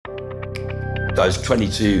I was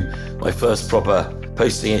 22, my first proper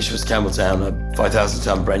posting issue was Campbelltown, a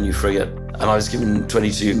 5,000-ton brand new frigate. And I was given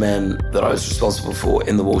 22 men that I was responsible for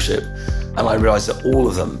in the warship. And I realized that all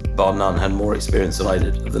of them, bar none, had more experience than I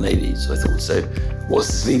did of the Navy. So I thought, so what's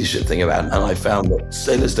this leadership thing about? And I found that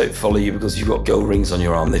sailors don't follow you because you've got gold rings on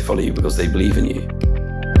your arm. They follow you because they believe in you.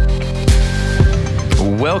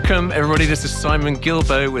 Welcome, everybody. This is Simon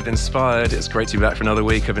Gilbo with Inspired. It's great to be back for another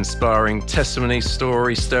week of inspiring testimony,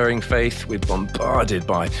 story, stirring faith. We're bombarded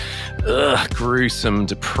by gruesome,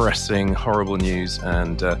 depressing, horrible news.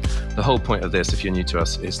 And the whole point of this, if you're new to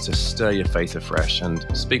us, is to stir your faith afresh and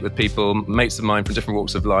speak with people, mates of mine from different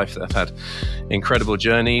walks of life that have had incredible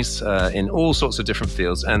journeys in all sorts of different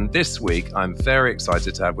fields. And this week, I'm very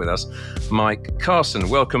excited to have with us Mike Carson.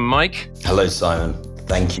 Welcome, Mike. Hello, Simon.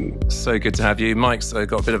 Thank you. So good to have you. Mike's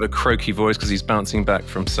got a bit of a croaky voice because he's bouncing back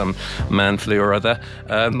from some man flu or other.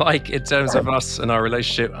 Mike, in terms of us and our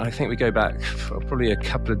relationship, I think we go back for probably a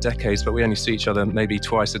couple of decades, but we only see each other maybe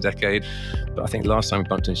twice a decade. But I think last time we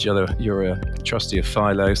bumped into each other, you're a trustee of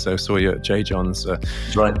Philo, so I saw you at J. John's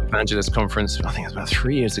Evangelist Conference, I think it was about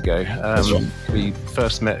 3 years ago. We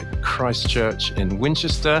first met at Christchurch in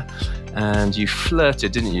Winchester, and you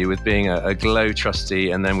flirted, didn't you, with being a Glow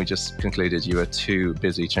trustee, and then we just concluded you were too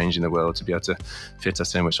busy changing the world to be able to fit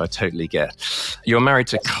us in, which I totally get. You're married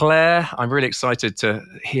to Claire. I'm really excited to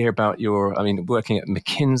hear about working at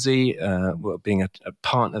McKinsey, being a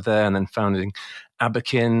partner there, and then founding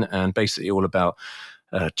Abakin, and basically all about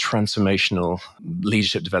transformational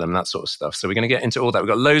leadership development, that sort of stuff. So we're going to get into all that. We've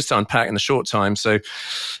got loads to unpack in the short time. So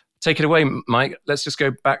take it away, Mike. Let's just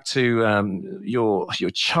go back to your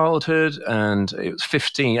childhood, and it was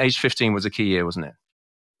 15. Age 15 was a key year, wasn't it?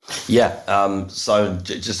 Yeah. So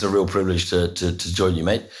just a real privilege to join you,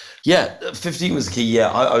 mate. Yeah, 15 was a key year.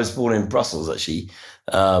 I was born in Brussels, actually.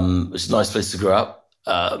 It's a nice place to grow up.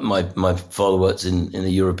 My father worked in a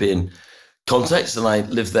European context, and I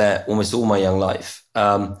lived there almost all my young life.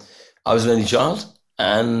 I was an only child,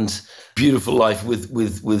 and beautiful life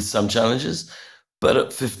with some challenges. But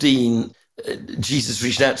at 15, Jesus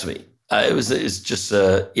reached out to me. It was just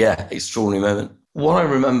extraordinary moment. What I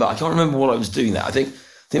remember, I can't remember what I was doing there. I think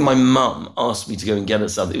my mum asked me to go and get her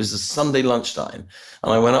something. It was a Sunday lunchtime,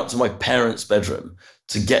 and I went up to my parents' bedroom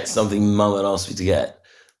to get something mum had asked me to get.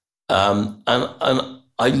 And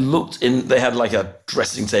I looked in. They had like a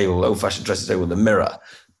dressing table, old-fashioned dressing table with a mirror,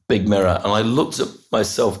 big mirror, and I looked at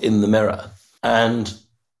myself in the mirror, and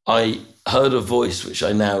I heard a voice which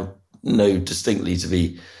I now know distinctly to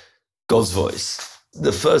be God's voice.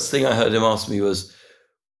 The first thing I heard him ask me was,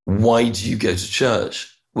 "Why do you go to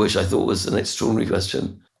church?" Which I thought was an extraordinary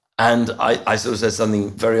question. And I sort of said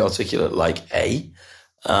something very articulate like, we've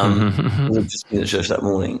just been at church that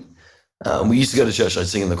morning. We used to go to church, I'd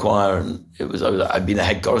sing in the choir, and I'd been a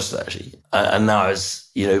head chorister actually. And now it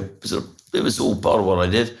was all part of what I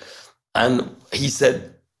did. And he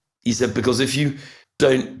said, because if you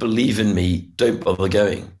don't believe in me, don't bother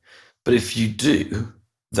going. But if you do,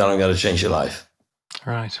 then I'm going to change your life.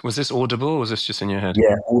 Right. Was this audible, or was this just in your head?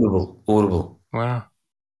 Yeah, audible. Wow.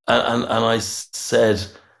 And I said,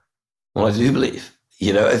 well, I do believe.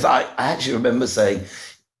 If I actually remember saying,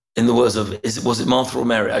 in the words of, was it Martha or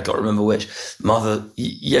Mary? I can't remember which. Martha,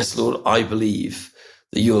 yes, Lord, I believe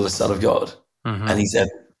that you're the Son of God. Mm-hmm. And he said,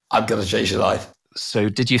 I'm going to change your life. So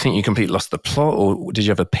did you think you completely lost the plot, or did you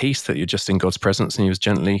have a peace that you're just in God's presence and he was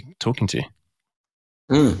gently talking to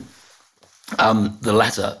you? The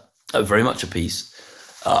latter, very much a peace.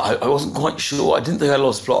 I wasn't quite sure. I didn't think I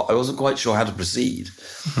lost plot. I wasn't quite sure how to proceed,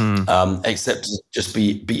 except to just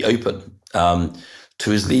be open to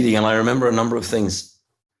his leading. And I remember a number of things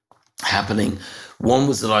happening. One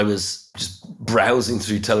was that I was just browsing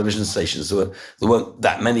through television stations. There weren't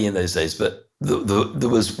that many in those days, but there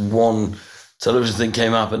was one television thing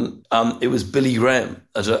came up, and it was Billy Graham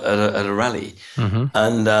at a rally. Mm-hmm.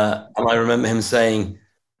 And I remember him saying,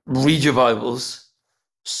 read your Bibles,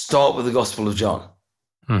 start with the Gospel of John.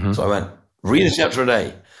 Mm-hmm. So I went, read a chapter a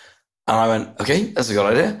day. And I went, okay, that's a good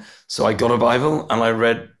idea. So I got a Bible and I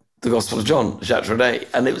read the Gospel of John, a chapter a day.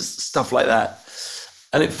 And it was stuff like that.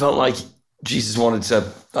 And it felt like Jesus wanted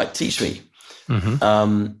to teach me.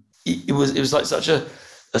 Mm-hmm. It was like such a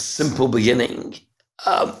simple beginning.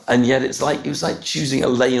 And yet it was like choosing a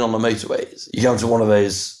lane on the motorways. You come to one of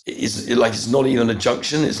those, it's not even a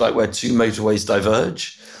junction. It's like where two motorways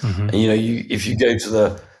diverge. Mm-hmm. And if you go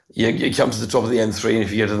to you come to the top of the M3, and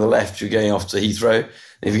if you go to the left, you're going off to Heathrow. And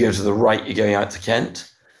if you go to the right, you're going out to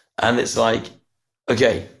Kent. And it's like,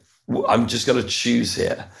 okay, I'm just going to choose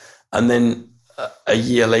here. And then a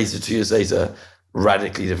year later, 2 years later,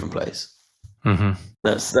 radically different place. Mm-hmm.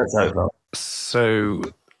 That's how it felt. So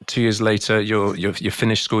 2 years later, you're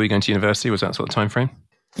finished school, you're going to university. Was that sort of time frame?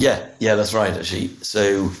 Yeah, that's right, actually.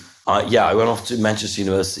 So, I went off to Manchester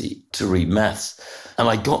University to read maths. And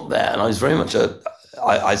I got there, and I was very much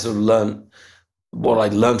I sort of learned, what I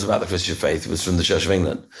learned about the Christian faith was from the Church of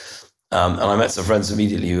England. And I met some friends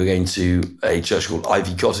immediately who were going to a church called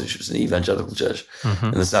Ivy Cottage, which was an evangelical church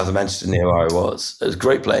in the south of Manchester near where I was. It was a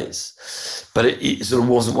great place, but it sort of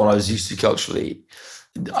wasn't what I was used to culturally.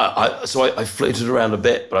 So I floated around a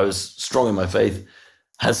bit, but I was strong in my faith,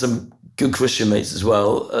 had some good Christian mates as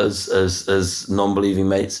well as non-believing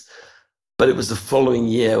mates. But it was the following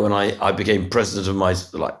year when I became president of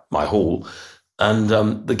my hall. And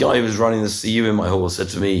the guy who was running the CU in my hall said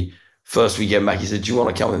to me, first weekend back, he said, do you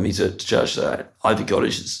want to come with me to church? So Ivy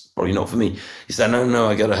Cottage is probably not for me. He said, no,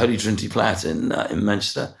 I go to Holy Trinity Platt in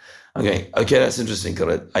Manchester. I'm going, okay, that's interesting.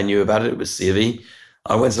 I knew about it. It was C of E.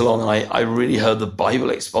 I went along and I really heard the Bible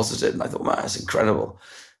exposited. And I thought, man, that's incredible.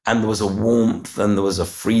 And there was a warmth and there was a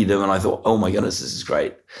freedom. And I thought, oh my goodness, this is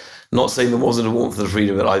great. Not saying there wasn't a warmth and a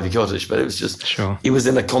freedom at Ivy Cottage, but it was just, sure. It was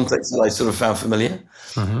in a context that I sort of found familiar.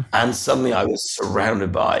 Mm-hmm. And suddenly I was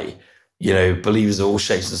surrounded by, believers of all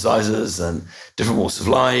shapes and sizes and different walks of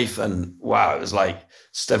life. And wow, it was like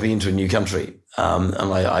stepping into a new country. And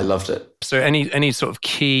I loved it. So any sort of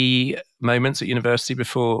key moments at university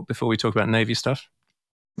before we talk about Navy stuff?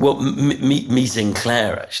 Well, meeting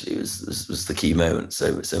Claire actually was the key moment.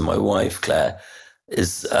 So my wife, Claire,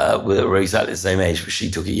 we're exactly the same age, but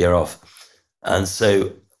she took a year off. And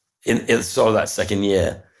so in the start of that second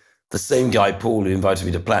year, the same guy, Paul, who invited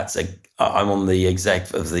me to Platt, said, I'm on the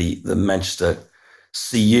exec of the Manchester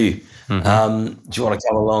CU. Mm-hmm. Do you want to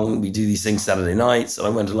come along? We do these things Saturday nights. And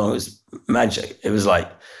I went along. It was magic. It was like,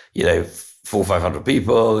 400 or 500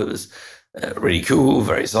 people. It was really cool,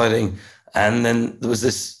 very exciting. And then there was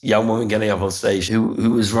this young woman getting up on stage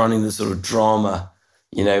who was running the sort of drama,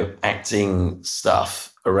 acting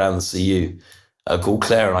stuff around the CU called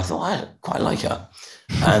Claire. And I thought, I quite like her.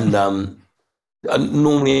 And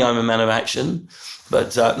normally I'm a man of action,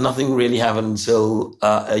 but nothing really happened until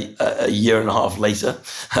a year and a half later,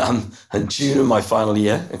 in June of my final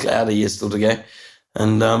year. Claire had a year still to go.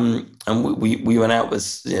 And we went out with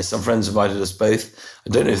some friends invited us both. I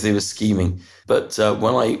don't know if they were scheming, but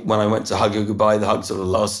when I went to hug her goodbye, the hug sort of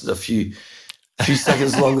lasted a few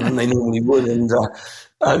seconds longer than they normally would,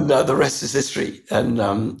 and the rest is history. And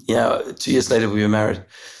 2 years later we were married.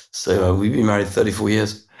 So we've been married 34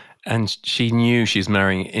 years. And she knew she's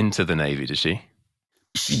marrying into the Navy, did she?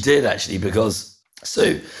 She did actually, because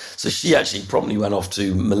so she actually promptly went off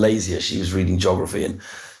to Malaysia. She was reading geography and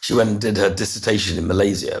she went and did her dissertation in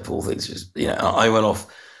Malaysia, of all things. I went off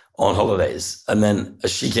on holidays, and then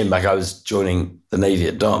as she came back, I was joining the Navy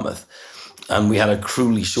at Dartmouth, and we had a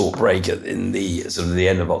cruelly short break in the sort of the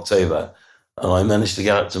end of October, and I managed to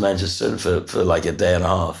get up to Manchester for like a day and a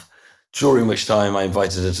half, during which time I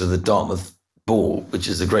invited her to the Dartmouth ball, which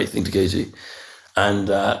is a great thing to go to,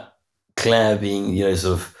 and Claire being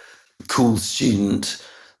sort of cool student,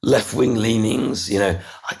 left-wing leanings, I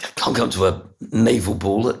can't come to a naval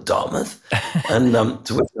ball at Dartmouth. And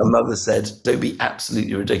to which my mother said, don't be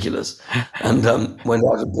absolutely ridiculous. And went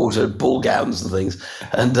out and bought her ball gowns and things.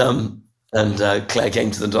 And Claire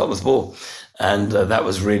came to the Dartmouth ball. And that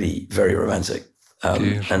was really very romantic.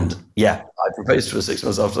 And I proposed to her 6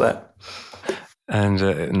 months after that. And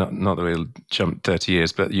not that we'll jump 30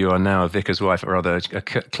 years, but you are now a vicar's wife, or rather a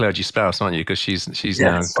clergy spouse, aren't you? Because she's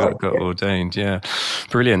now got ordained. Yeah,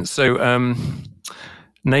 brilliant. So,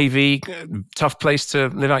 Navy, tough place to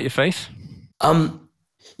live out your faith?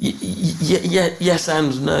 Yes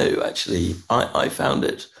and no, actually. I found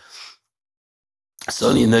it,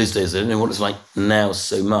 certainly in those days, I don't know what it's like now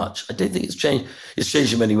so much. I don't think it's changed. It's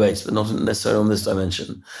changed in many ways, but not necessarily on this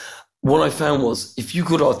dimension. What I found was, if you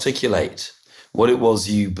could articulate what it was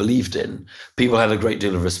you believed in, people had a great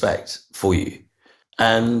deal of respect for you.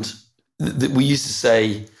 And we used to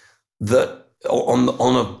say that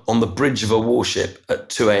on the bridge of a warship at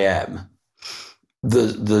 2 a.m.,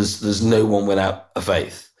 there's no one without a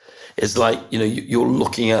faith. It's like, you're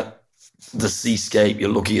looking at the seascape, you're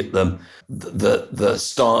looking at the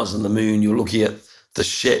stars and the moon, you're looking at the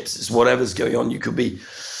ships, it's whatever's going on. You could be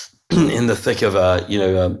in the thick of an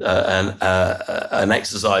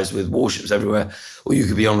exercise with warships everywhere, or you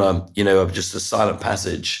could be on just a silent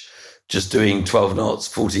passage, just doing 12 knots,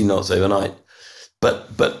 14 knots overnight.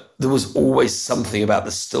 But there was always something about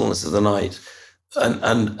the stillness of the night,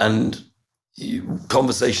 and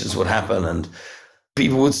conversations would happen, and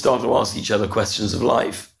people would start to ask each other questions of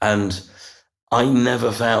life. And I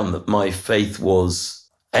never found that my faith was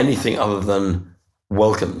anything other than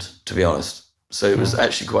welcomed, to be honest. So it was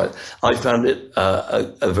actually I found it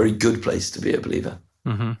a very good place to be a believer.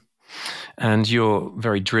 Mm-hmm. And you're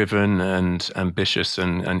very driven and ambitious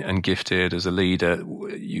and gifted as a leader.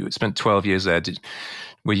 You spent 12 years there.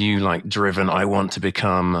 Were you like driven? I want to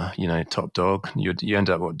become, top dog. You end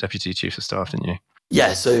up deputy chief of staff, didn't you?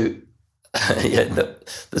 Yeah. So yeah,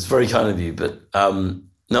 that's very kind of you. But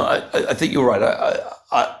no, I think you're right.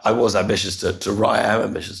 I was ambitious to I am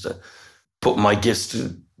ambitious to put my gifts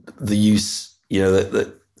to the use.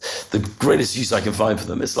 The greatest use I can find for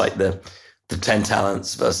them. It's like the 10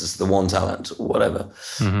 talents versus the 1 talent or whatever.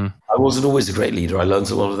 Mm-hmm. I wasn't always a great leader. I learned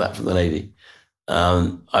a lot of that from the Navy.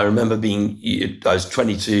 I remember I was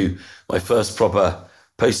 22, my first proper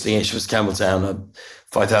posting HMS Campbelltown, a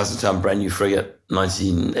 5,000 ton brand new frigate,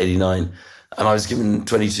 1989. And I was given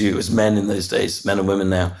 22, it was men in those days, men and women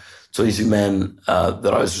now, 22 men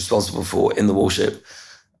that I was responsible for in the warship.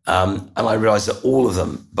 And I realized that all of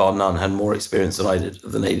them, bar none, had more experience than I did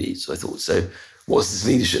of the Navy. So I thought, what's this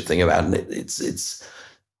leadership thing about? And I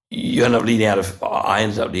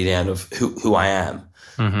ended up leading out of who I am.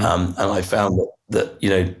 Mm-hmm. And I found that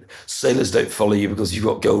sailors don't follow you because you've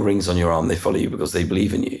got gold rings on your arm. They follow you because they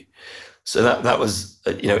believe in you. So that was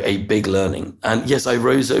a big learning. And yes, I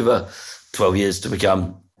rose over 12 years to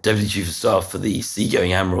become Deputy Chief of Staff for the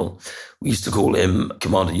seagoing Admiral. We used to call him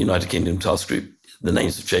Commander United Kingdom Task Group. The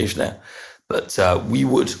names have changed now, but we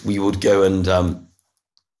would go and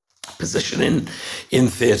position in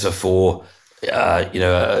theatre for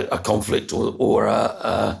a conflict or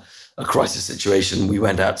a crisis situation. We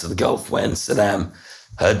went out to the Gulf when Saddam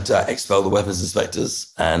had expelled the weapons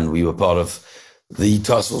inspectors, and we were part of the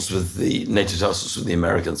task force with the NATO task force with the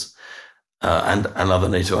Americans and other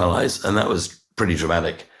NATO allies, and that was pretty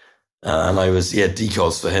dramatic. And I was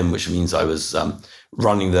decos for him, which means I was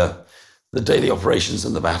running the daily operations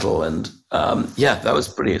and the battle, and that was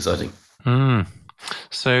pretty exciting.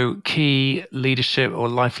 So key leadership or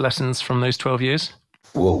life lessons from those 12 years?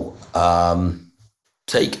 Well,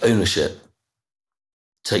 take ownership,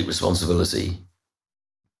 take responsibility,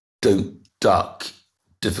 don't duck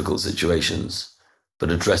difficult situations,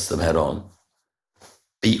 but address them head on.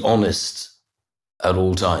 Be honest at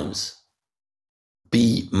all times.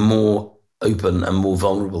 Be more open and more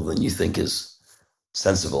vulnerable than you think is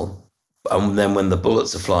sensible. And then when the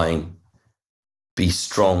bullets are flying, be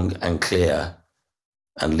strong and clear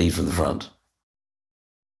and lead from the front.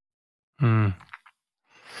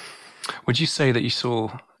 Would you say that you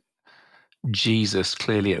saw Jesus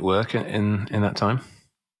clearly at work in that time?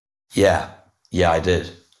 Yeah, I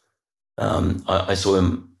did. I saw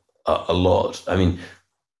him a lot. I mean,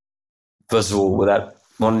 first of all, without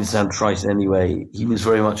wanting to sound trite in any way, he was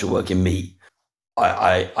very much at work in me.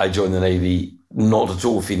 I joined the Navy not at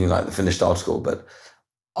all feeling like the finished article, but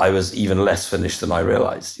I was even less finished than I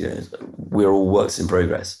realized. We're all works in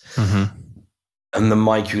progress. Mm-hmm. And the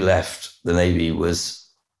Mike who left the Navy was,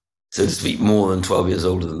 so to speak, more than 12 years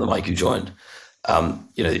older than the Mike who joined.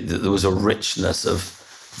 There was a richness of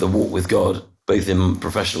the walk with God, both in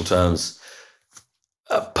professional terms,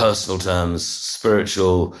 personal terms,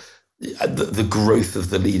 spiritual, the growth of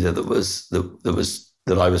the leader that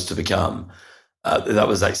I was to become. That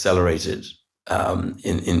was accelerated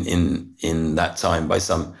in that time by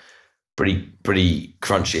some pretty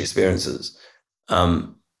crunchy experiences.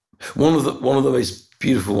 One of the most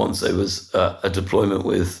beautiful ones though was a deployment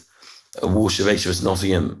with a warship HMS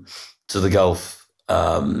Nottingham to the Gulf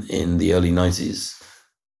in the early 90s,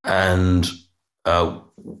 and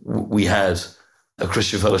we had a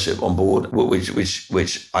Christian fellowship on board,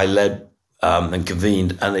 which I led and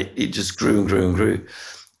convened, and it just grew and grew and grew.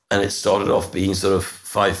 And it started off being sort of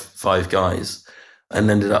five guys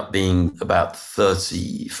and ended up being about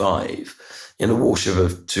 35 in a warship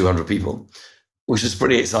of 200 people, which is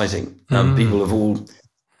pretty exciting. People of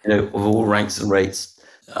all ranks and rates.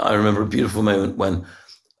 I remember a beautiful moment when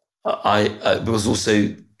I was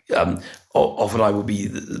also, often I would be,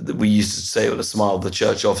 we used to say with a smile, the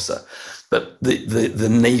church officer, but the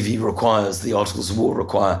Navy requires, the Articles of War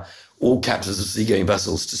require all captains of seagoing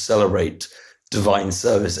vessels to celebrate divine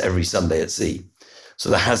service every Sunday at sea. So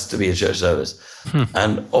there has to be a church service.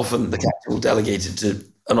 And often the captain will delegate it to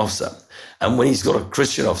an officer. And when he's got a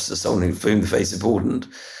Christian officer, someone for whom the faith's important,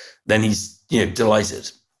 then he's delighted.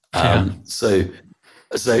 So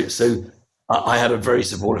I had a very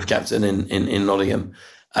supportive captain in Nottingham.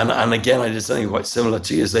 And again, I did something quite similar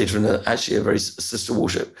 2 years later in actually a very sister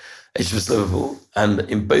warship, HMS Liverpool. And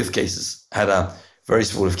in both cases had a very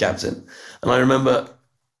supportive captain. And I remember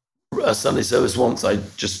a Sunday service once, I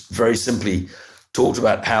just very simply talked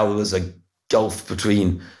about how there was a gulf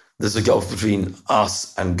between there's a gulf between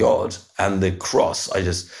us and God, and the cross. I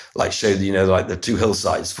just like showed, like the two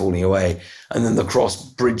hillsides falling away, and then the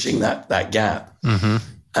cross bridging that gap. Mm-hmm.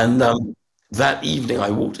 And that evening, I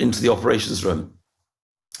walked into the operations room,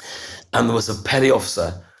 and there was a petty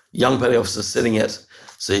officer, young petty officer, sitting at,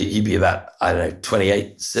 so he'd be about, I don't know,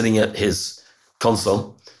 28, sitting at his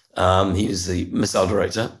console. He was the missile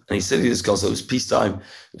director, and he's sitting at his console. It was peacetime.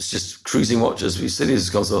 It was just cruising watches. He was sitting at his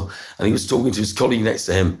console, and he was talking to his colleague next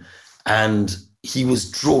to him, and he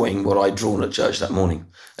was drawing what I'd drawn at church that morning,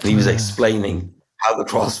 and he was explaining how the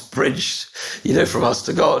cross bridged, from us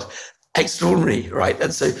to God. Extraordinary, right?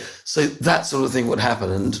 And so that sort of thing would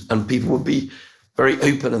happen, and people would be very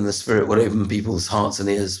open, and the Spirit would open people's hearts and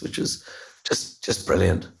ears, which was just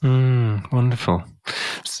brilliant. Wonderful.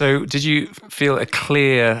 So did you feel a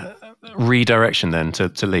clear redirection then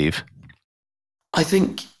to leave? I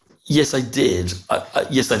think, yes, I did.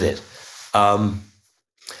 Yes, I did. I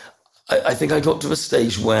think I got to a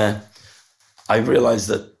stage where I realized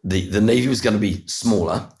that the Navy was going to be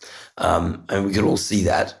smaller, and we could all see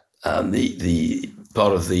that. The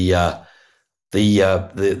part of the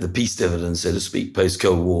peace dividend, so to speak, post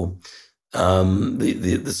Cold War,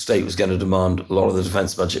 the state was going to demand a lot of the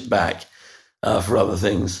defense budget back for other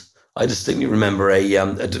things. I distinctly remember a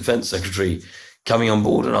defense secretary coming on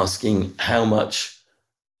board and asking how much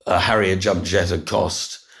a Harrier jump jet had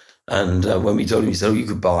cost. And when we told him, he said, you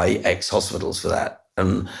could buy X hospitals for that.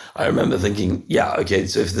 And I remember thinking, yeah, okay,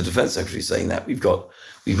 so if the defense secretary is saying that, we've got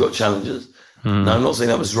challenges. Now, I'm not saying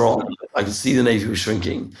that was wrong. I could see the Navy was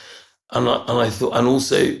shrinking. And I thought, and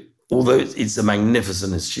also, although it's a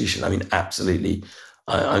magnificent institution, I mean, absolutely,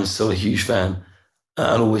 I'm still a huge fan,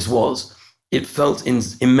 and always was. It felt in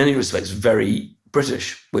many respects very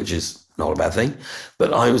British, which is not a bad thing.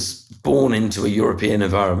 But I was born into a European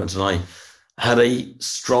environment, and I had a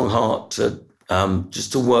strong heart to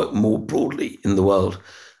just to work more broadly in the world,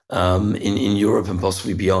 in Europe and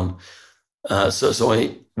possibly beyond. So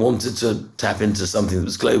I wanted to tap into something that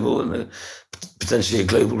was global and potentially a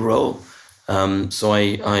global role. So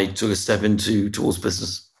I took a step towards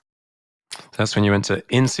business. That's when you went to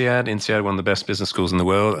INSEAD. INSEAD, one of the best business schools in the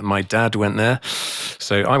world. My dad went there.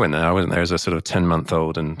 So I went there. I went there as a sort of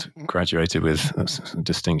 10-month-old and graduated with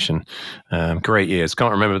distinction. Great years.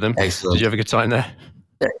 Can't remember them. Excellent. Did you have a good time there?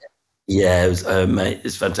 Yeah, it was, mate,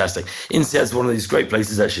 it's fantastic. INSEAD's one of these great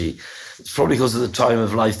places, actually. It's probably because of the time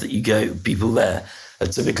of life that you go. People there are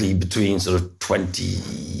typically between sort of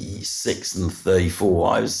 26 and 34.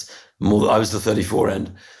 I was the 34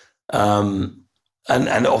 end.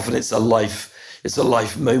 And often it's a life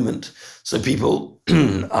moment. So people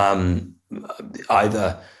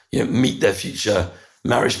either meet their future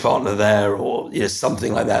marriage partner there, or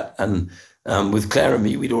something like that. And with Claire and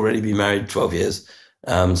me, we'd already been married 12 years,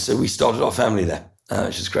 so we started our family there,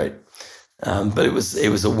 which is great. But it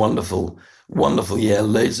was a wonderful year.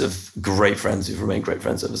 Loads of great friends who've remained great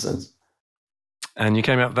friends ever since. And you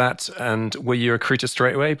came out of that, and were you recruited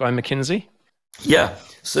straight away by McKinsey? Yeah.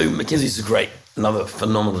 So McKinsey's another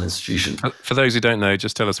phenomenal institution. For those who don't know,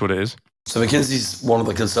 just tell us what it is. So McKinsey's one of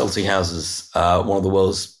the consulting houses, one of the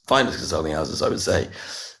world's finest consulting houses, I would say.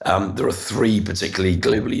 There are three particularly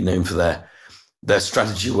globally known for their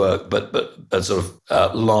strategy work, but at sort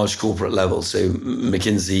of large corporate level. So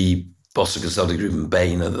McKinsey, Boston Consulting Group, and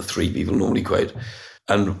Bain are the three people normally quote.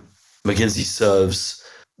 And McKinsey serves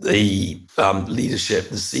the leadership,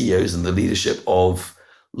 the CEOs and the leadership of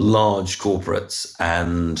large corporates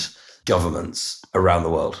and governments around the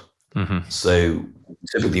world. Mm-hmm. So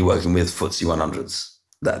typically working with FTSE 100s,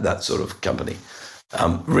 that sort of company.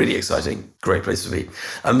 Really exciting, great place to be.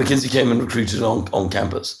 And McKinsey came and recruited on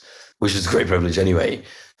campus, which is a great privilege anyway.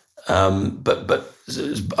 But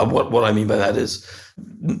what I mean by that is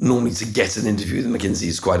normally to get an interview with McKinsey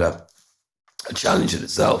is quite a challenge in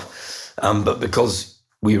itself. But because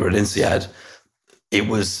we were at INSEAD, it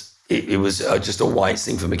was just a wise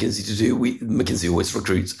thing for McKinsey to do. McKinsey always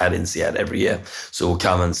recruits at INSEAD every year, so we'll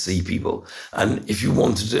come and see people. And if you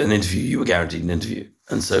wanted an interview, you were guaranteed an interview.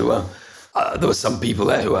 And so there were some people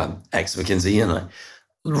there who are ex-McKinsey, and I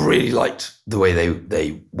really liked the way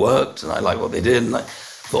they worked, and I liked what they did, and I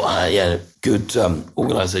thought, good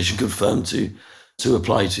organisation, good firm to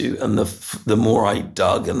apply to. And the more I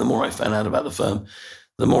dug and the more I found out about the firm,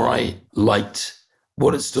 the more I liked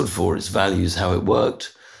what it stood for, its values, how it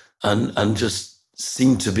worked. And just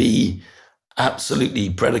seemed to be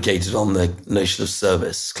absolutely predicated on the notion of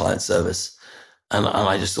service, client service. And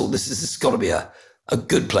I just thought, this has got to be a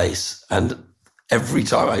good place. And every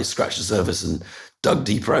time I scratched the surface and dug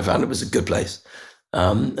deeper, I found it was a good place.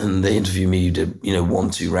 And they interviewed me, did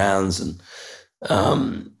 1-2 rounds, and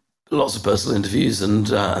lots of personal interviews, and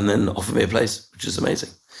then offered me a place, which is amazing.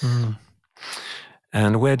 Mm.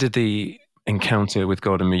 And where did the encounter with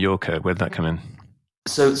God in Mallorca, where did that come in?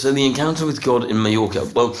 So the encounter with God in Mallorca,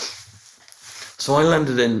 well, so I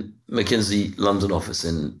landed in McKinsey London office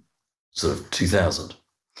in sort of 2000.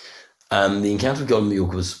 And the encounter with God in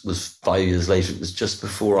Mallorca was 5 years later. It was just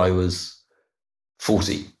before I was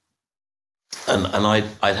 40. And I'd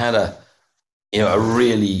had a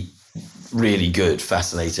really, really good,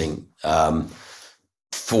 fascinating 4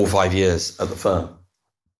 or 5 years at the firm.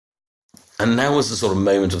 And now was the sort of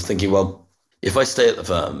moment of thinking, well, if I stay at the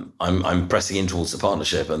firm, I'm pressing in towards the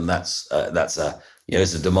partnership, and that's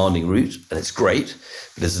it's a demanding route, and it's great,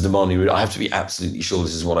 but it's a demanding route. I have to be absolutely sure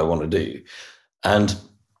this is what I want to do. And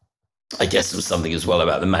I guess there was something as well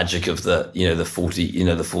about the magic of the 40,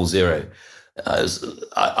 the 40.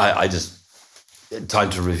 I just time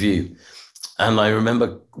to review. And I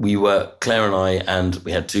remember Claire and I, and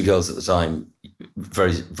we had 2 girls at the time,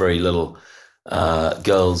 very, very little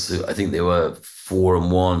girls who I think they were 4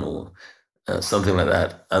 and 1 or something like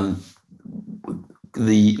that. And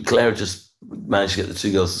Claire just managed to get the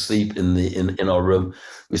 2 girls to sleep in our room.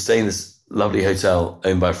 We were staying in this lovely hotel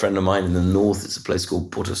owned by a friend of mine in the north. It's a place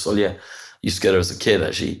called Porto Solia. I used to go there as a kid,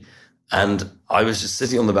 actually. And I was just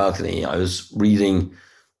sitting on the balcony. I was reading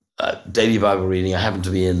daily Bible reading. I happened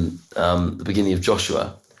to be in the beginning of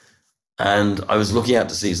Joshua. And I was looking out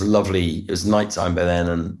to sea. It was nighttime by then,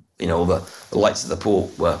 and all the lights at the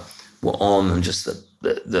port were on, and just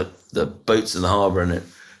the boats in the harbour, and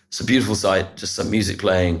it's a beautiful sight, just some music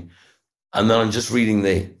playing. And then I'm just reading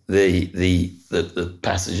the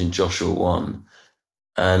passage in Joshua 1,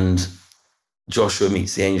 and Joshua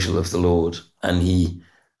meets the angel of the Lord, and he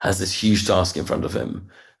has this huge task in front of him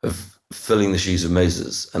of filling the shoes of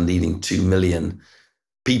Moses and leading 2 million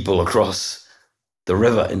people across the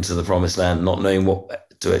river into the promised land, not knowing what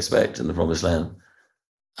to expect in the promised land.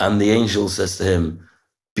 And the angel says to him,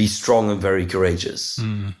 "Be strong and very courageous.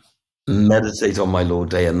 Meditate on my law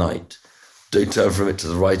day and night. Don't turn from it to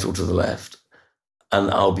the right or to the left.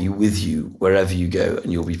 And I'll be with you wherever you go,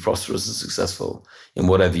 and you'll be prosperous and successful in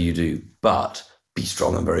whatever you do. But be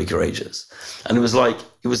strong and very courageous." And it was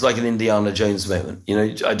like an Indiana Jones moment.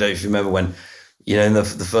 I don't know if you remember when, in the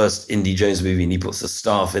first Indy Jones movie, and he puts the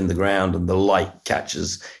staff in the ground and the light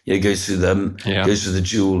catches, goes through the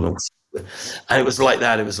jewel. And it was like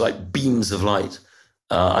that. It was like beams of light.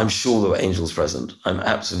 I'm sure there were angels present. I'm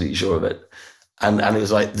absolutely sure of it. And it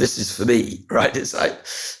was like, this is for me, right? It's like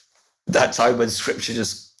that time when scripture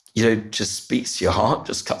just speaks to your heart,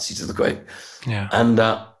 just cuts you to the quick. Yeah. And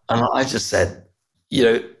I just said,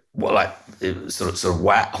 it was sort of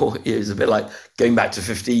wow. It was a bit like going back to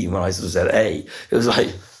 15 when I sort of said, hey, it was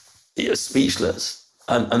like, speechless.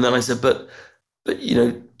 And then I said, but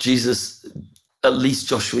Jesus, at least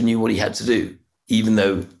Joshua knew what he had to do, even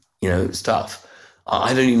though, it's tough.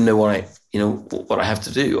 I don't even know what I have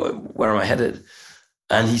to do. Where am I headed?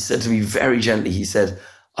 And he said to me very gently, he said,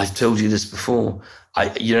 "I've told you this before.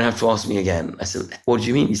 You don't have to ask me again." I said, "What do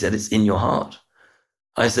you mean?" He said, "It's in your heart."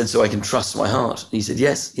 I said, "So I can trust my heart?" And he said,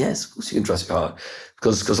 yes, of course you can trust your heart,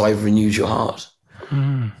 because I've renewed your heart.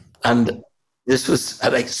 And this was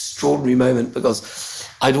an extraordinary moment, because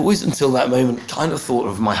I'd always until that moment kind of thought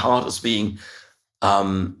of my heart as being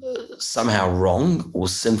somehow wrong or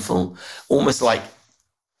sinful, almost like,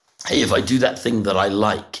 hey, if I do that thing that I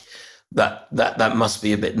like, that must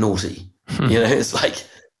be a bit naughty. It's like,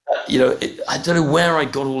 I don't know where I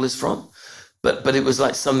got all this from, but it was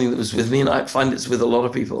like something that was with me, and I find it's with a lot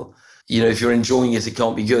of people. If you're enjoying it, it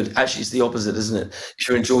can't be good. Actually, it's the opposite, isn't it? If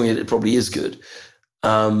you're enjoying it, it probably is good.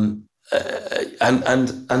 And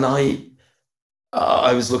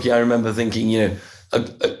I was looking. I remember thinking,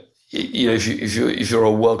 if you're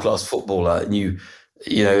a world-class footballer and you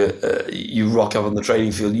rock up on the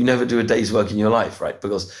training field, you never do a day's work in your life, right?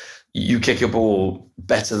 Because you kick a ball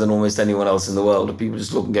better than almost anyone else in the world, and people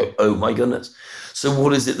just look and go, "Oh my goodness." So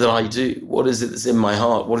what is it that I do? What is it that's in my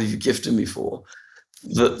heart? What have you gifted me for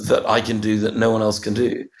that I can do that no one else can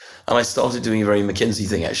do? And I started doing a very McKinsey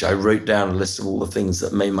thing, actually. I wrote down a list of all the things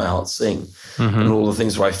that made my heart sing, and all the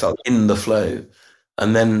things where I felt in the flow.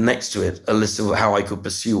 And then next to it, a list of how I could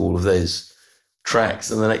pursue all of those tracks.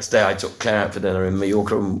 And the next day I took Claire out for dinner in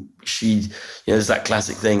Mallorca, and she, it's that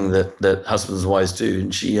classic thing that husbands and wives do.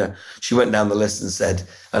 And she went down the list and said,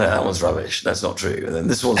 "Oh, no, that one's rubbish. That's not true. And then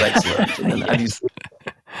this one's excellent." And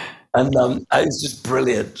then it was just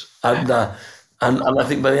brilliant. And I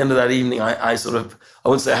think by the end of that evening, I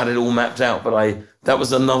wouldn't say I had it all mapped out, but that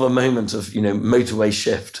was another moment of, motorway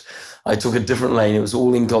shift. I took a different lane. It was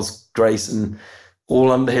all in God's grace, and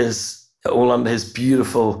all under his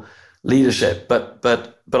beautiful leadership, but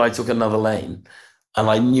I took another lane, and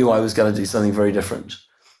I knew I was going to do something very different.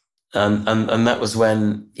 And that was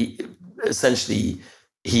when essentially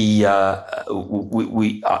I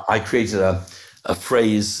created a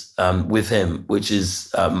phrase with him, which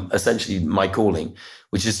is essentially my calling,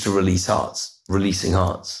 which is to release hearts, releasing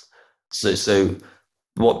hearts. So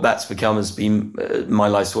what that's become has been my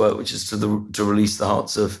life's work, which is to release the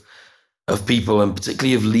hearts of people, and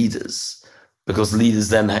particularly of leaders, because leaders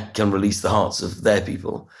then can release the hearts of their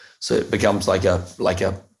people. So it becomes like a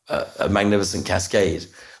magnificent cascade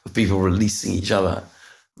of people releasing each other,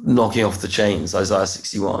 knocking off the chains. Isaiah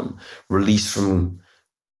 61, release from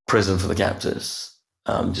prison for the captives,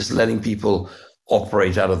 just letting people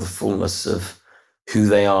operate out of the fullness of who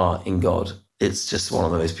they are in God. It's just one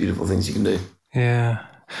of the most beautiful things you can do. Yeah.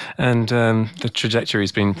 And the trajectory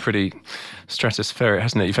has been pretty stratospheric,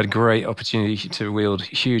 hasn't it? You've had great opportunity to wield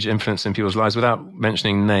huge influence in people's lives without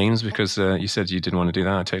mentioning names, because you said you didn't want to do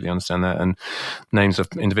that. I totally understand that. And names of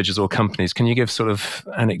individuals or companies. Can you give sort of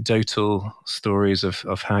anecdotal stories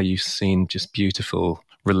of how you've seen just beautiful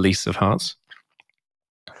release of hearts?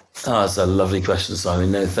 That's a lovely question,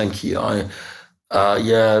 Simon. No, thank you. Look,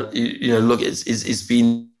 it's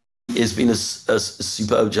been a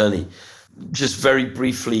superb journey. Just very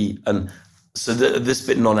briefly, and so this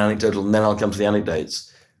bit non-anecdotal, and then I'll come to the anecdotes.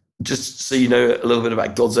 Just so you know a little bit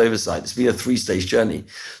about God's oversight, it's been a 3-stage journey.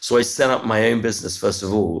 So I set up my own business first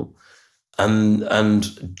of all, and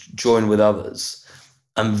joined with others,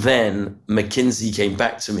 and then McKinsey came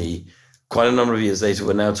back to me quite a number of years later.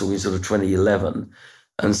 We're now talking sort of 2011,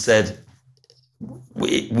 and said,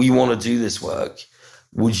 "We want to do this work.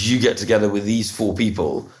 Would you get together with these 4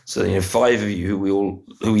 people? So, 5 of you who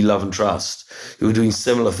we love and trust, who are doing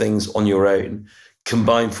similar things on your own,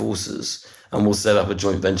 combine forces, and we'll set up a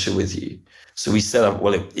joint venture with you." So we set up,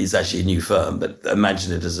 well, it's actually a new firm, but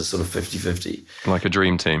imagine it as a sort of 50-50. Like a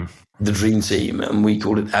dream team. The dream team. And we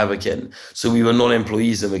called it Avakin. So we were not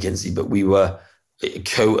employees of McKinsey, but we were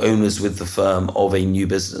co-owners with the firm of a new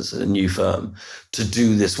business, a new firm, to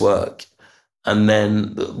do this work. And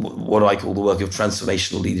then what I call the work of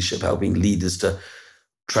transformational leadership, helping leaders to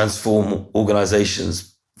transform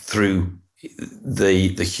organizations through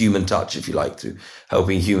the human touch, if you like, through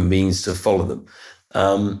helping human beings to follow them.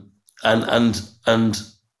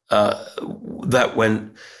 That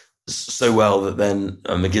went so well that then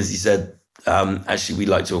McKinsey said, actually, we'd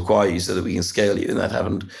like to acquire you so that we can scale you. And that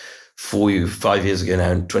happened 5 years ago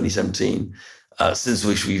now, in 2017, since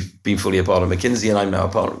which we've been fully a part of McKinsey, and I'm now a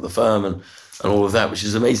partner of the firm, and all of that, which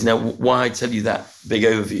is amazing. Now, why I tell you that big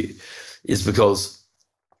overview is because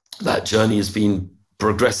that journey has been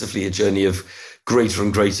progressively a journey of greater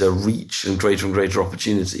and greater reach and greater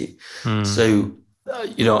opportunity. So,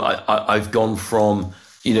 I've gone from,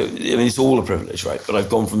 it's all a privilege, right? But I've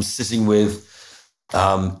gone from sitting with,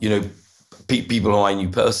 people who I knew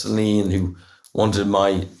personally and who wanted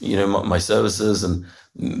my services, and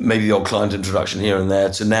maybe the odd client introduction here and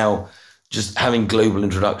there, to now just having global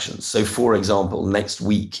introductions. So, for example, next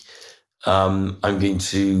week, I'm going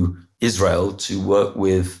to Israel to work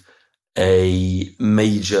with a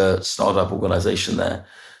major startup organization there,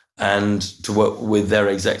 and to work with their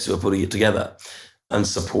execs who are putting it together and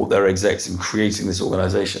support their execs in creating this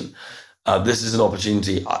organization. This is an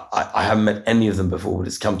opportunity. I haven't met any of them before, but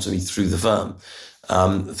it's come to me through the firm,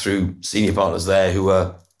 through senior partners there who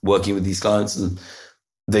are working with these clients, and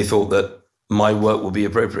they thought that my work will be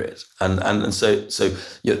appropriate. And so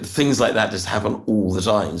things like that just happen all the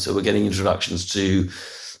time. So we're getting introductions to,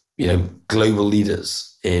 global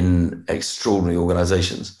leaders in extraordinary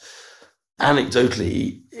organizations.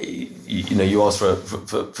 Anecdotally, you asked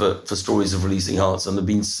for stories of releasing hearts, and there've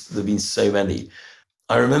been so many.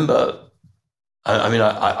 I remember,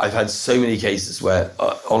 I've had so many cases where,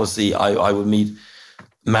 honestly, I would meet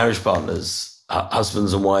marriage partners,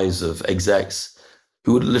 husbands and wives of execs,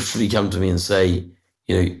 who would literally come to me and say,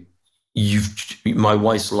 my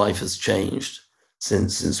wife's life has changed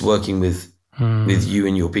since working with you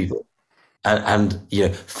and your people, and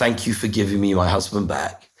thank you for giving me my husband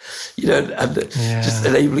back. Just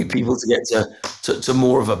enabling people to get to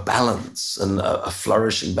more of a balance, and a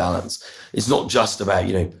flourishing balance. It's not just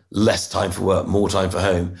about less time for work, more time for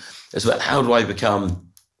home. It's about, how do I become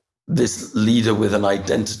this leader with an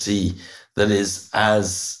identity that is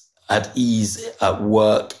as at ease at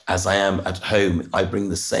work as I am at home. I bring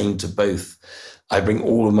the same to both. I bring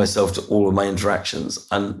all of myself to all of my interactions,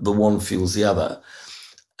 and the one fuels the other.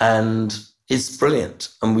 And it's brilliant.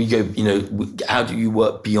 And we go, how do you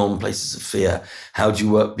work beyond places of fear? How do you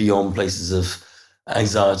work beyond places of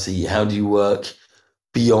anxiety? How do you work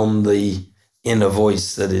beyond the inner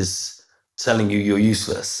voice that is telling you you're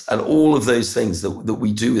useless, and all of those things that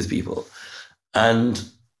we do with people. And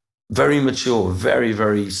very mature, very,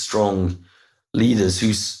 very strong leaders who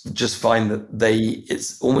just find that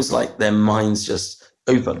it's almost like their minds just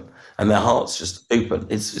open and their hearts just open.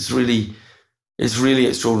 It's really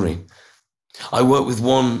extraordinary. I work with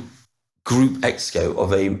one group exco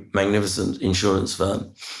of a magnificent insurance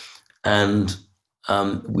firm, and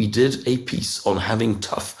we did a piece on having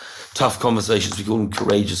tough conversations. We call them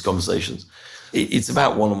courageous conversations. It's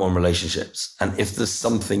about one-on-one relationships, and if there's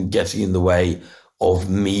something getting in the way of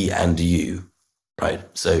me and you, right?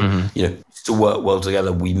 So, to work well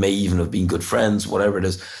together, we may even have been good friends, whatever it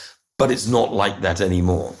is, but it's not like that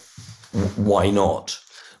anymore. Why not?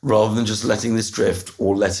 Rather than just letting this drift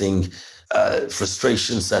or letting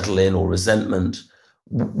frustration settle in or resentment,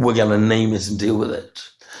 we're going to name it and deal with it.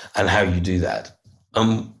 And how you do that.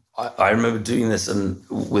 I remember doing this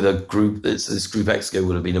with a group. This group exco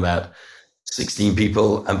would have been about 16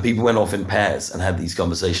 people, and people went off in pairs and had these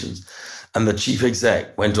conversations. And the chief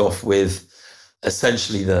exec went off with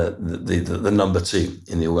essentially the number two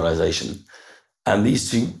in the organization. And these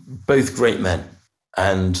two, both great men,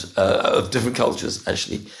 and of different cultures,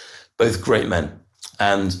 actually, both great men.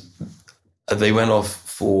 And they went off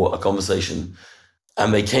for a conversation,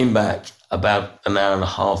 and they came back about an hour and a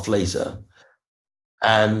half later.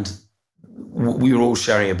 And we were all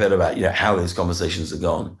sharing a bit about, how those conversations had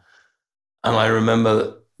gone. And I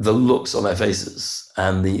remember the looks on their faces,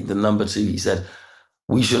 and the number two, he said,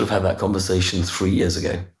 we should have had that conversation 3 years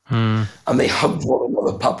ago. And they hugged one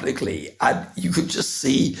another publicly, and you could just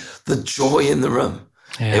see the joy in the room.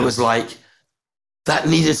 Yeah. It was like, that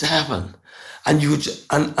needed to happen. And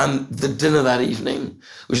and the dinner that evening,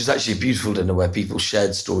 which was actually a beautiful dinner where people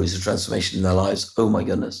shared stories of transformation in their lives. Oh my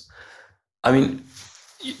goodness. I mean,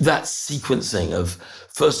 that sequencing of,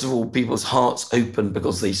 first of all, people's hearts open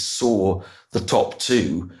because they saw the top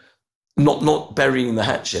two, not burying the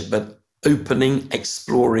hatchet, but opening,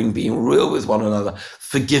 exploring, being real with one another,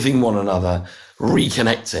 forgiving one another,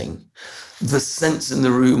 reconnecting. The sense in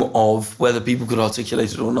the room of, whether people could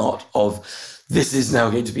articulate it or not, of this is now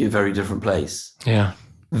going to be a very different place. Yeah.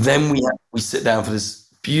 Then we sit down for this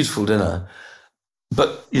beautiful dinner,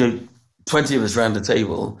 but 20 of us around the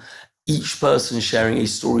table, each person sharing a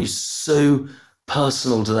story so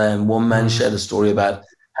personal to them. One man shared a story about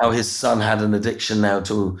how his son had an addiction now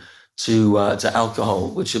to alcohol,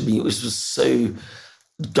 which was so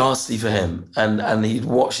ghastly for him, and he'd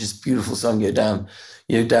watched his beautiful son go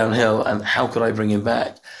downhill, and how could I bring him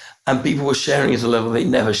back? And people were sharing at a level they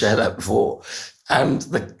never shared at before, and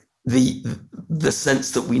the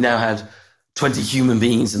sense that we now had 20 human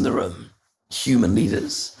beings in the room, human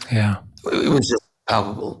leaders. Yeah, it was just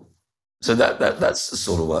palpable. So that's the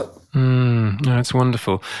sort of work. No, it's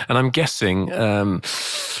wonderful. And I'm guessing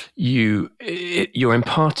you're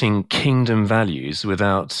imparting kingdom values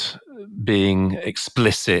without being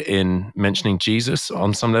explicit in mentioning Jesus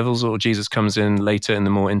on some levels, or Jesus comes in later in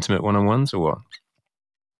the more intimate one-on-ones, or what?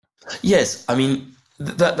 Yes, I mean,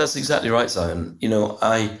 that's exactly right, Simon.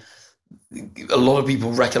 A lot of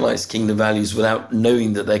people recognize kingdom values without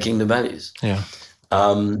knowing that they're kingdom values. Yeah.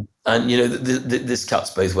 And this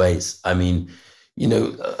cuts both ways. I mean,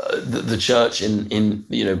 the church in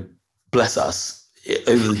bless us,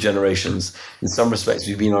 over the generations, in some respects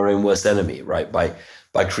we've been our own worst enemy, right?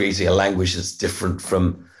 By creating a language that's different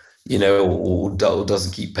from, or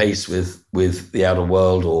doesn't keep pace with the outer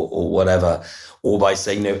world or whatever, or by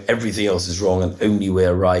saying no, everything else is wrong and only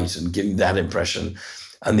we're right, and giving that impression.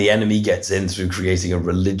 And the enemy gets in through creating a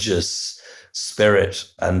religious spirit,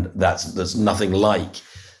 and that's nothing like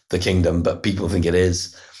the kingdom, but people think it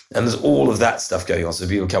is. And there's all of that stuff going on. So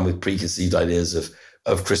people come with preconceived ideas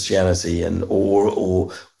of Christianity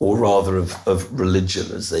or rather of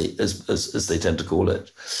religion, as they tend to call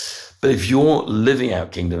it. But if you're living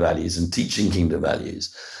out kingdom values and teaching kingdom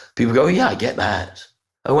values, people go, oh, yeah, I get that.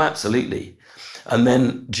 Oh, absolutely. And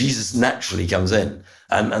then Jesus naturally comes in,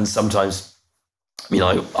 and sometimes,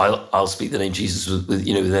 I'll speak the name Jesus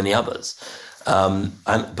with any others. And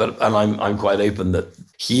I'm quite open that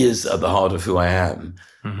he is at the heart of who I am,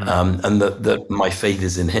 and that my faith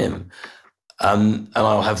is in him. And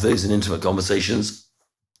I'll have those in intimate conversations.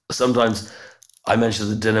 Sometimes I mentioned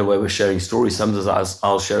the dinner where we're sharing stories. Sometimes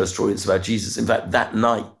I'll share a story that's about Jesus. In fact, that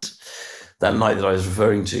night that I was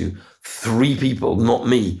referring to, 3 people, not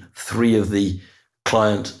me, 3 of the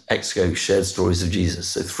client exco shared stories of Jesus.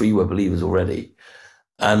 So 3 were believers already.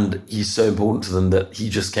 And he's so important to them that he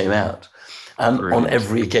just came out. And Brilliant. On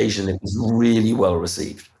every occasion, it was really well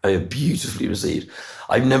received, beautifully received.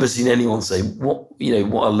 I've never seen anyone say, what a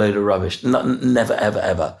load of rubbish. Never, ever,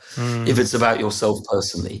 ever. If it's about yourself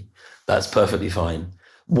personally, That's perfectly fine.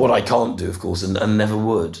 What I can't do, of course, and never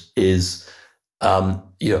would, is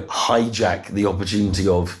hijack the opportunity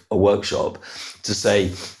of a workshop to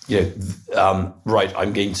say, right,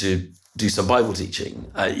 I'm going to do some Bible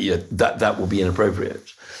teaching. That will be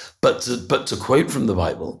inappropriate. But to quote from the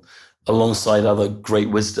Bible alongside other great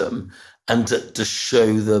wisdom, and to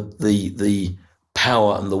show the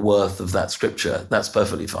power and the worth of that scripture, that's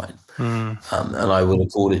perfectly fine. And I would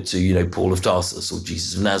accord it to, Paul of Tarsus or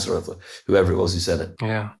Jesus of Nazareth or whoever it was who said it.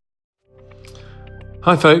 Yeah.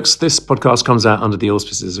 Hi folks, this podcast comes out under the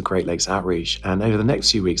auspices of Great Lakes Outreach, and over the next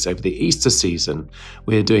few weeks, over the Easter season,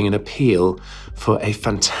 we're doing an appeal for a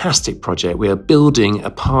fantastic project. We are building a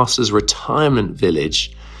pastor's retirement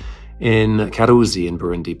village in Karuzi in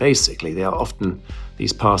Burundi. Basically, they are often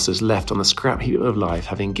these pastors left on the scrap heap of life,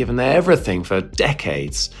 having given their everything for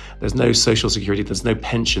decades. There's no social security, there's no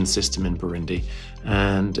pension system in Burundi.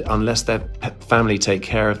 And unless their family take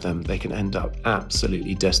care of them, they can end up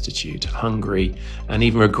absolutely destitute, hungry, and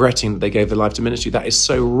even regretting that they gave their life to ministry. That is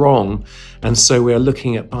so wrong. And so we are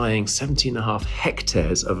looking at buying 17.5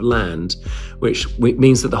 hectares of land, which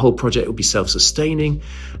means that the whole project will be self-sustaining.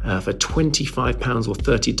 For £25 or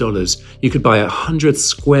 $30, you could buy 100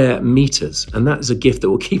 square meters. And that is a gift that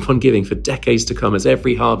will keep on giving for decades to come, as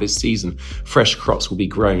every harvest season, fresh crops will be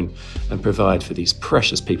grown and provide for these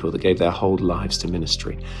precious people that gave their whole lives to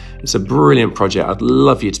ministry. It's a brilliant project. I'd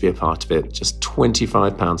love you to be a part of it. Just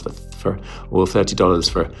 £25 for or $30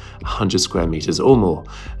 for 100 square meters or more.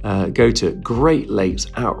 Go to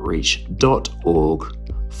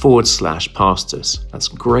greatlakesoutreach.org/pastors. That's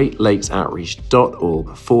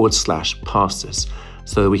greatlakesoutreach.org/pastors,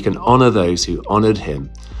 so that we can honor those who honored him.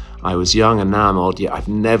 I was young and now I'm old, yet I've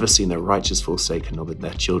never seen the righteous forsaken or with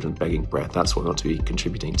their children begging bread. That's what we want to be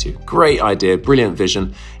contributing to. Great idea, brilliant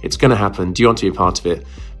vision. It's going to happen. Do you want to be a part of it?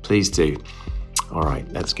 Please do. All right,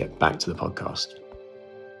 let's get back to the podcast.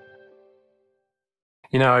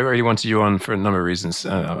 I really wanted you on for a number of reasons.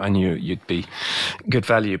 I knew you'd be good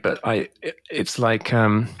value, but it's like,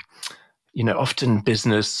 often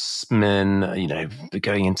businessmen,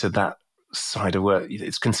 going into that side of work,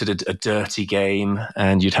 it's considered a dirty game,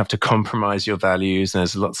 and you'd have to compromise your values. And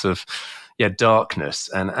there's lots of darkness.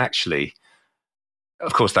 And actually,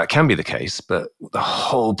 of course, that can be the case, but the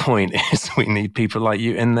whole point is we need people like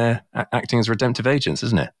you in there acting as redemptive agents,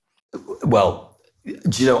 isn't it? Well,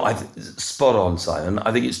 do you know, spot on, Simon.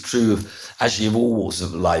 I think it's true of all walks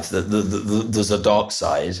of life that there's a dark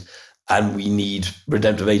side, and we need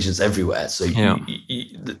redemptive agents everywhere. So I think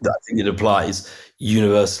it applies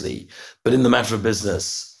universally. But in the matter of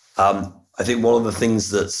business, I think one of the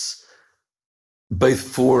things that's both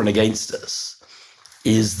for and against us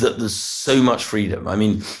is that there's so much freedom. I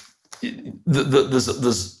mean,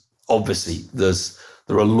 there's obviously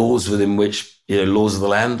there are laws within which, laws of the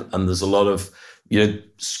land, and there's a lot of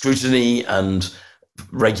scrutiny and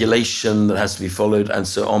regulation that has to be followed and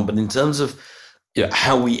so on. But in terms of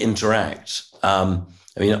how we interact,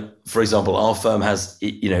 for example, our firm has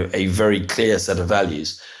a very clear set of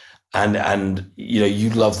values, and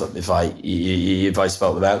you'd love them if I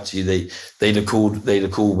spelt them out to you. They'd accord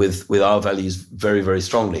with our values very, very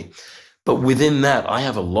strongly. But within that, I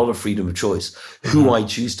have a lot of freedom of choice. Who I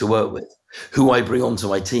choose to work with, who I bring onto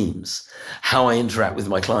my teams, how I interact with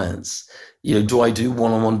my clients. Do I do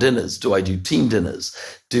one-on-one dinners? Do I do team dinners?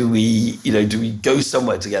 Do we go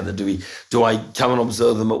somewhere together? Do I come and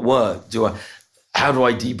observe them at work? How do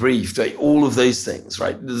I debrief? All of those things,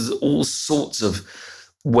 right? There's all sorts of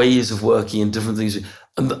ways of working and different things.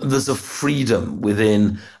 And there's a freedom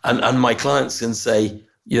within, and my clients can say,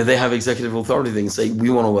 they have executive authority. They can say, we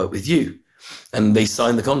want to work with you. And they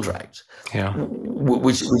sign the contract. Yeah.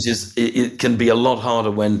 Which is, it can be a lot harder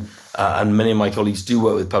when, and many of my colleagues do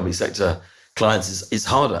work with public sector clients, is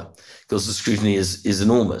harder because the scrutiny is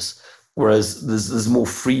enormous. Whereas there's more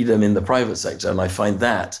freedom in the private sector. And I find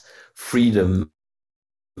that freedom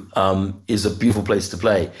is a beautiful place to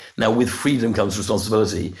play. Now, with freedom comes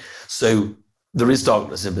responsibility. So there is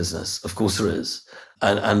darkness in business. Of course there is.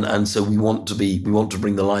 And so we want to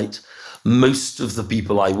bring the light. Most of the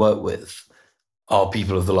people I work with are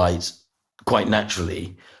people of the light quite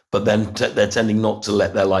naturally, but then they're tending not to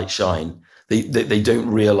let their light shine. They don't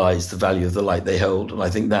realize the value of the light they hold. And I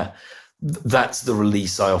think that's the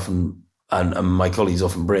release I often, and my colleagues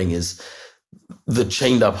often bring, is the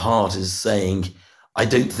chained up heart is saying, I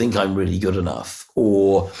don't think I'm really good enough,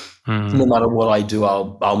 or no matter what I do,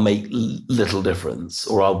 I'll make little difference,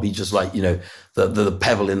 or I'll be just like, the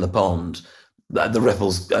pebble in the pond, the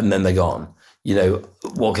ripples, and then they're gone.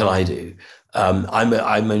 What can I do?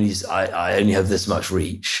 I only have this much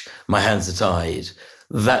reach. My hands are tied.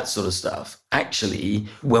 That sort of stuff. actually,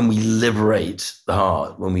 when we liberate the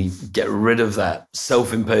heart, when we get rid of that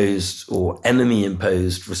self-imposed or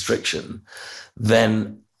enemy-imposed restriction,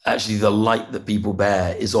 then actually the light that people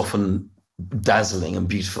bear is often dazzling and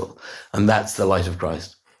beautiful. And that's the light of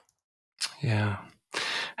Christ. Yeah.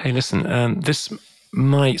 Hey, listen, this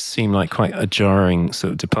might seem like quite a jarring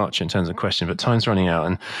sort of departure in terms of question, but time's running out,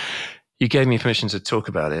 and you gave me permission to talk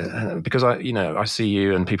about it because I see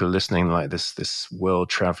you and people listening like this world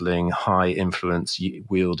traveling, high influence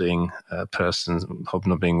wielding person,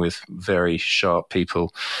 hobnobbing with very sharp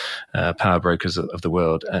people, power brokers of the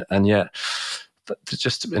world, and yet,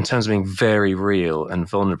 just in terms of being very real and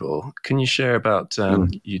vulnerable, can you share about?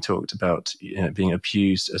 You talked about being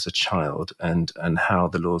abused as a child and how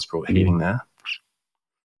the Lord's brought healing there.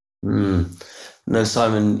 No,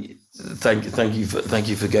 Simon, thank you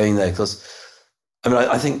for going there, because I mean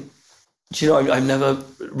I think, I've never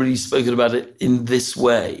really spoken about it in this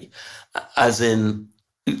way, as in,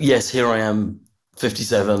 yes, here I am,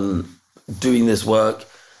 57, doing this work,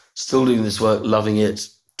 still doing this work, loving it,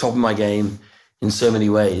 top of my game in so many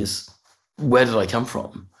ways. Where did I come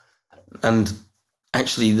from? And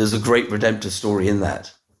actually, there's a great redemptive story in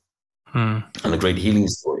that, and a great healing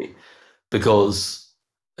story, because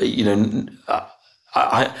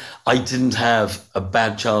I didn't have a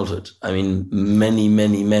bad childhood. I mean,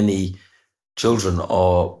 many children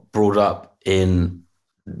are brought up in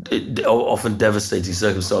often devastating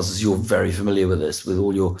circumstances. You're very familiar with this, with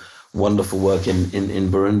all your wonderful work in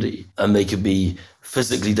Burundi. And they could be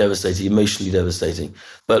physically devastating, emotionally devastating.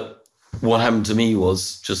 But what happened to me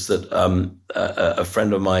was just that a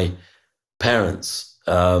friend of my parents,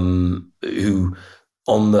 who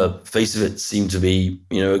on the face of it seemed to be,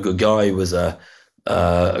 a good guy, was a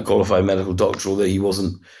qualified medical doctor, although he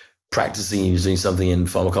wasn't practicing. He was doing something in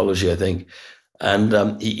pharmacology, I think. And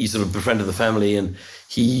he sort of befriended the family, and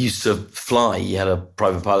he used to fly. He had a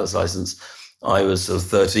private pilot's license. I was sort of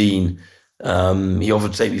 13. He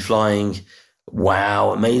offered to take me flying.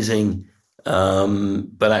 Wow, amazing.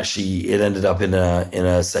 But actually, it ended up in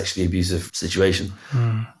a sexually abusive situation.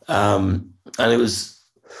 And it was,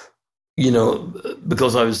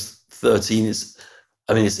 because I was 13,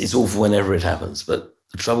 it's awful whenever it happens. But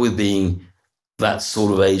the trouble with being that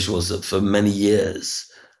sort of age was that for many years,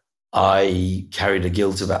 I carried a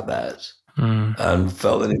guilt about that, and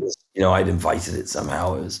felt that it was, I'd invited it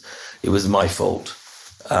somehow. It was my fault.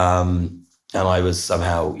 And I was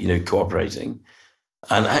somehow, cooperating.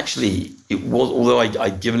 And actually it was, although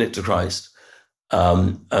I'd given it to Christ,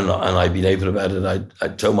 and I'd been open about it,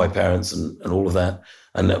 I'd told my parents and all of that,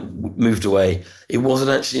 and moved away. It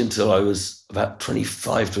wasn't actually until I was about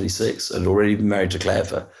 25, 26, I'd already been married to Claire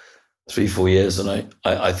for 3-4 years, and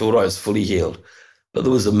I thought I was fully healed. But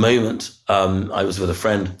there was a moment, I was with a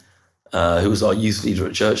friend who was our youth leader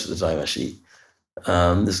at church at the time, actually,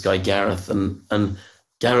 this guy Gareth, and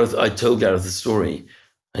Gareth, I told Gareth the story,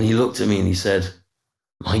 and he looked at me and he said,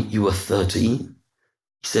 "Mike, you were 13.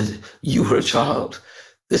 He said, "You were a child.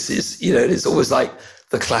 This is, it's always like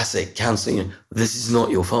the classic counseling. This is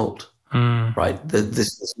not your fault, right?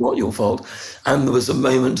 This is not your fault." And there was a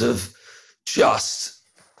moment of just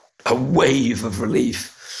a wave of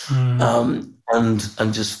relief, and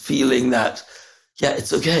just feeling that, yeah,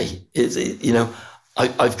 it's okay.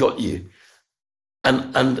 I've got you.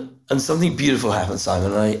 And something beautiful happened,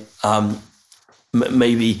 Simon.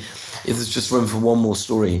 Maybe if there's just room for one more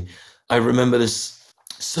story, I remember this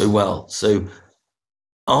so well. So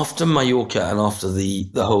after Mallorca and after the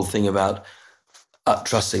whole thing about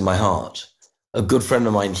trusting my heart, a good friend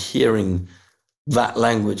of mine, hearing that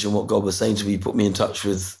language and what God was saying to me, put me in touch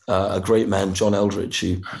with a great man, John Eldridge,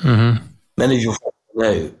 who many of your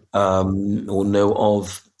friends know, or know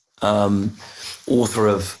of, author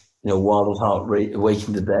of Wild at Heart,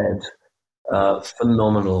 Waking the Dead,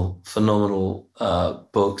 phenomenal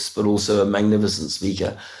books, but also a magnificent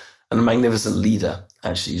speaker and a magnificent leader.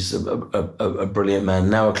 Actually, he's a brilliant man,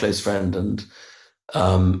 now a close friend, and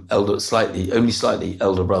only slightly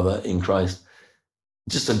elder brother in Christ.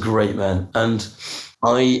 Just a great man. And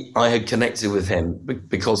I had connected with him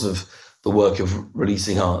because of the work of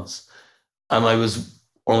Releasing Hearts. And I was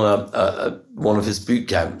on one of his boot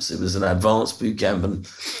camps. It was an advanced boot camp, and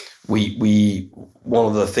we one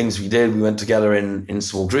of the things we did, we went together in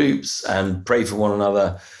small groups and prayed for one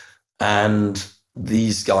another. And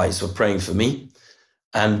these guys were praying for me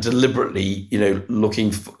and deliberately,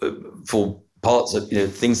 looking for parts of,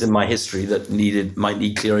 things in my history that might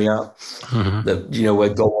need clearing up, that, where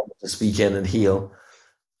God wanted to speak in and heal.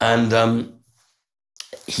 And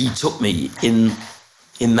he took me in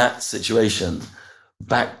that situation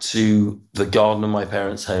back to the garden of my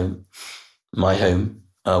parents' home, my home,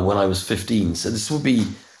 when I was 15. So this would be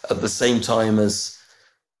at the same time as,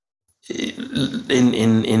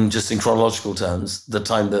 in just in chronological terms, the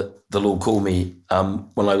time that the Lord called me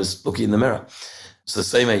when I was looking in the mirror. So the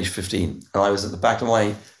same age, 15. And I was at the back of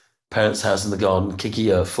my parents' house in the garden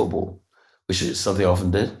kicking a football, which is something I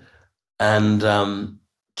often did. And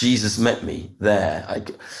Jesus met me there.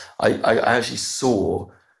 I actually saw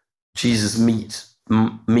Jesus meet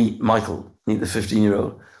Michael, meet the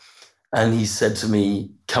 15-year-old. And he said to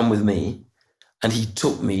me, come with me. And he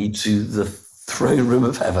took me to the throne room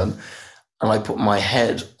of heaven. And I put my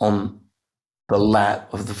head on the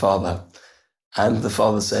lap of the Father. And the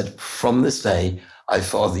Father said, from this day, I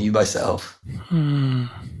father you myself.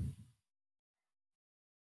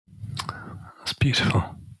 That's beautiful.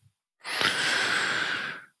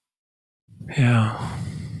 Yeah.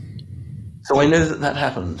 So I know that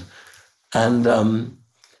happened. And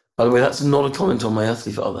by the way, that's not a comment on my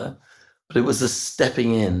earthly father, but it was a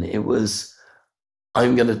stepping in. It was,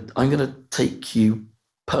 I'm gonna take you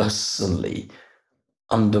personally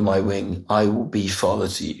under my wing. I will be father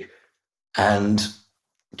to you. And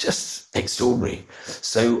just extraordinary.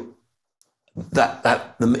 So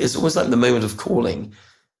it's almost like the moment of calling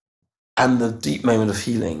and the deep moment of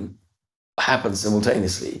healing happen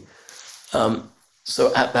simultaneously.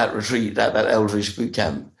 So at that retreat, at that Eldridge boot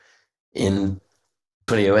camp in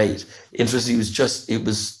 2008, interestingly, it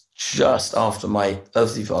was just after my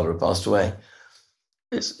earthly father had passed away.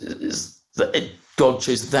 God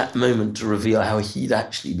chose that moment to reveal how he'd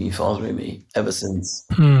actually been fathering me ever since.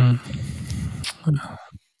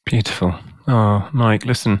 Beautiful. Oh, Mike,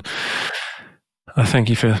 listen, I thank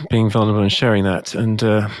you for being vulnerable and sharing that. And,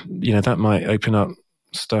 that might open up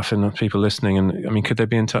stuff in people listening. And I mean, could they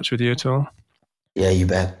be in touch with you at all? Yeah, you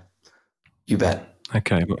bet. You bet.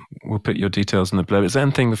 Okay, well, we'll put your details in the blurb. Is there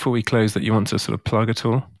anything before we close that you want to sort of plug at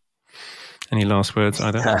all? Any last words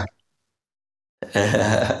either?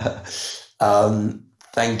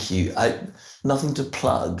 Thank you. Nothing to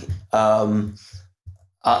plug.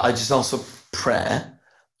 I just ask for prayer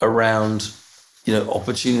around,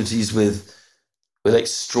 opportunities with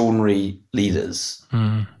extraordinary leaders,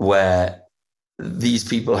 where these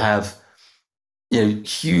people have,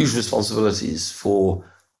 huge responsibilities for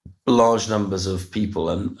large numbers of people,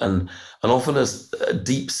 and often a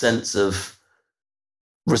deep sense of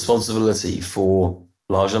responsibility for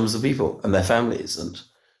large numbers of people and their families and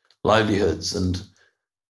livelihoods. And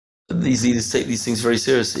these leaders take these things very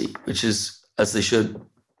seriously, which is as they should.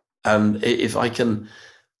 And if I can,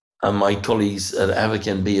 and my colleagues at Ava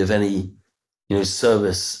can be of any,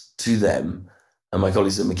 service to them, and my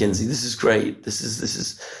colleagues at McKinsey, this is great. This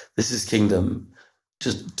is kingdom.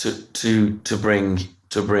 Just to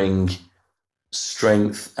bring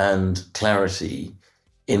strength and clarity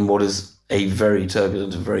in what is a very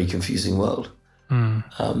turbulent and very confusing world.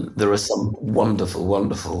 There are some wonderful,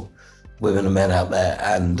 wonderful women and men out there,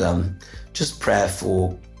 and just prayer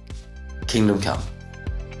for kingdom come.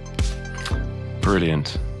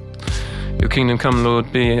 Brilliant. Your kingdom come,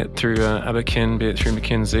 Lord, be it through Abakin, be it through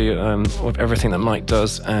McKinsey, of everything that Mike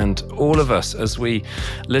does, and all of us as we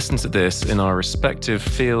listen to this in our respective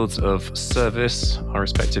fields of service, our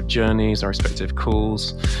respective journeys, our respective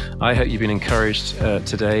calls. I hope you've been encouraged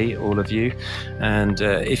today, all of you. And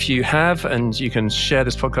if you have, and you can share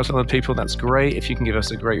this podcast with other people, that's great. If you can give us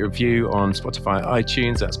a great review on Spotify,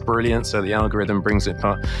 iTunes, that's brilliant. So the algorithm brings it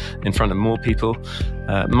in front of more people.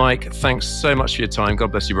 Mike, thanks so much for your time.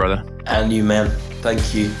 God bless you, brother. And you, man.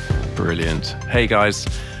 Thank you. Brilliant. Hey, guys.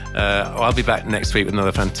 I'll be back next week with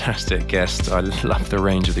another fantastic guest. I love the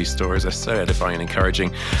range of these stories. They're so edifying and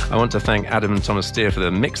encouraging. I want to thank Adam and Thomas Steer for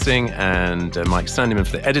the mixing and Mike Sandyman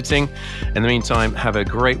for the editing. In the meantime, have a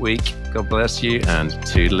great week. God bless you, and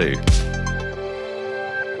toodaloo.